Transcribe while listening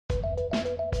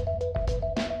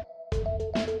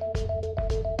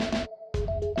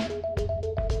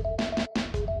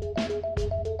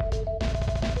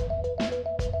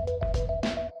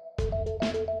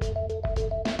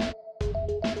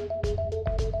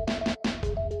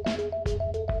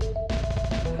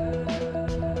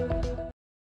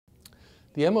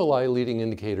The MLI Leading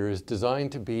Indicator is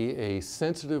designed to be a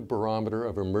sensitive barometer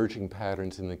of emerging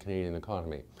patterns in the Canadian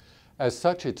economy. As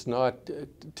such, it's not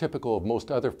typical of most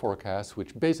other forecasts,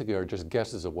 which basically are just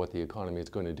guesses of what the economy is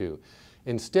going to do.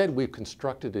 Instead, we've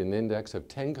constructed an index of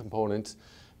 10 components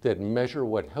that measure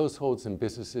what households and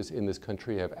businesses in this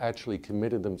country have actually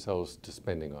committed themselves to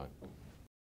spending on.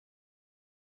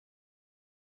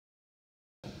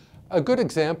 A good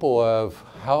example of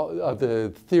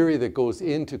the theory that goes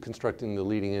into constructing the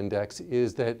leading index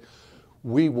is that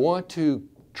we want to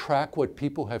track what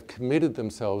people have committed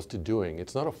themselves to doing.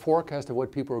 It's not a forecast of what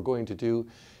people are going to do.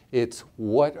 It's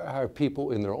what our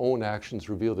people in their own actions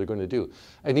reveal they're going to do.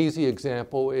 An easy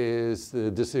example is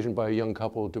the decision by a young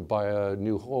couple to buy a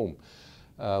new home.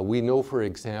 We know, for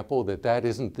example, that that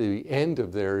isn't the end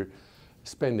of their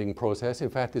spending process.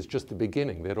 In fact, it's just the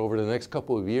beginning, that over the next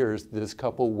couple of years, this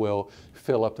couple will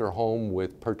fill up their home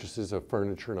with purchases of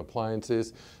furniture and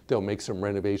appliances. They'll make some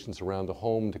renovations around the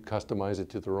home to customize it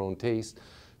to their own taste.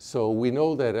 So we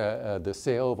know that the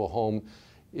sale of a home,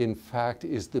 in fact,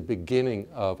 is the beginning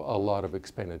of a lot of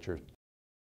expenditure.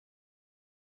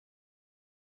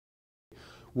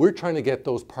 We're trying to get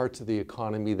those parts of the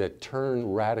economy that turn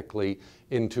radically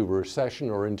into recession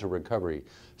or into recovery.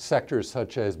 Sectors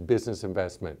such as business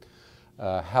investment,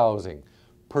 housing,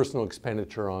 personal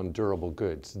expenditure on durable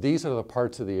goods. These are the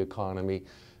parts of the economy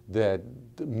that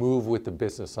move with the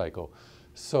business cycle.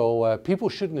 So people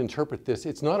shouldn't interpret this.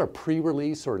 It's not a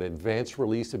pre-release or an advanced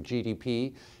release of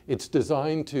GDP. It's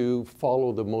designed to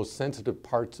follow the most sensitive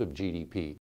parts of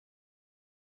GDP.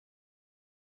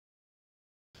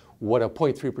 What a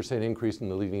 0.3% increase in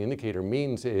the leading indicator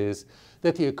means is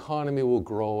that the economy will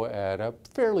grow at a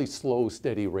fairly slow,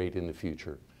 steady rate in the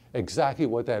future. Exactly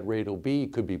what that rate will be,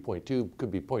 could be 0.2, could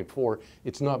be 0.4.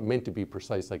 It's not meant to be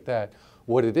precise like that.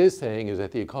 What it is saying is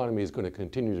that the economy is going to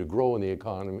continue to grow in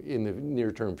the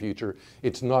near-term future.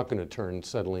 It's not going to turn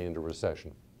suddenly into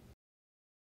recession.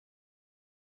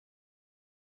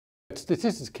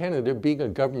 Statistics Canada, being a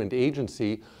government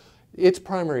agency, its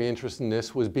primary interest in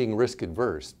this was being risk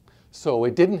adverse. So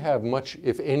it didn't have much,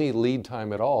 if any, lead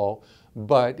time at all,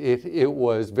 but it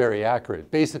was very accurate.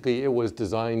 Basically, it was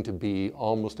designed to be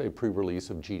almost a pre-release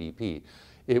of GDP.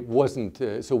 It wasn't,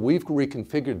 so we've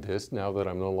reconfigured this now that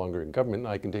I'm no longer in government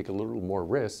and I can take a little more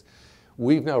risk.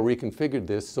 We've now reconfigured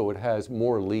this so it has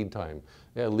more lead time,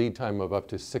 a lead time of up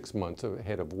to 6 months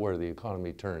ahead of where the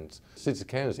economy turns.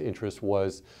 Statistics Canada's interest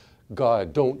was,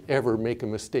 God, don't ever make a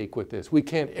mistake with this. We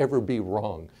can't ever be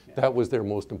wrong. That was their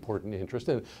most important interest,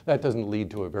 and that doesn't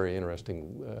lead to a very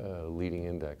interesting leading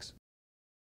index.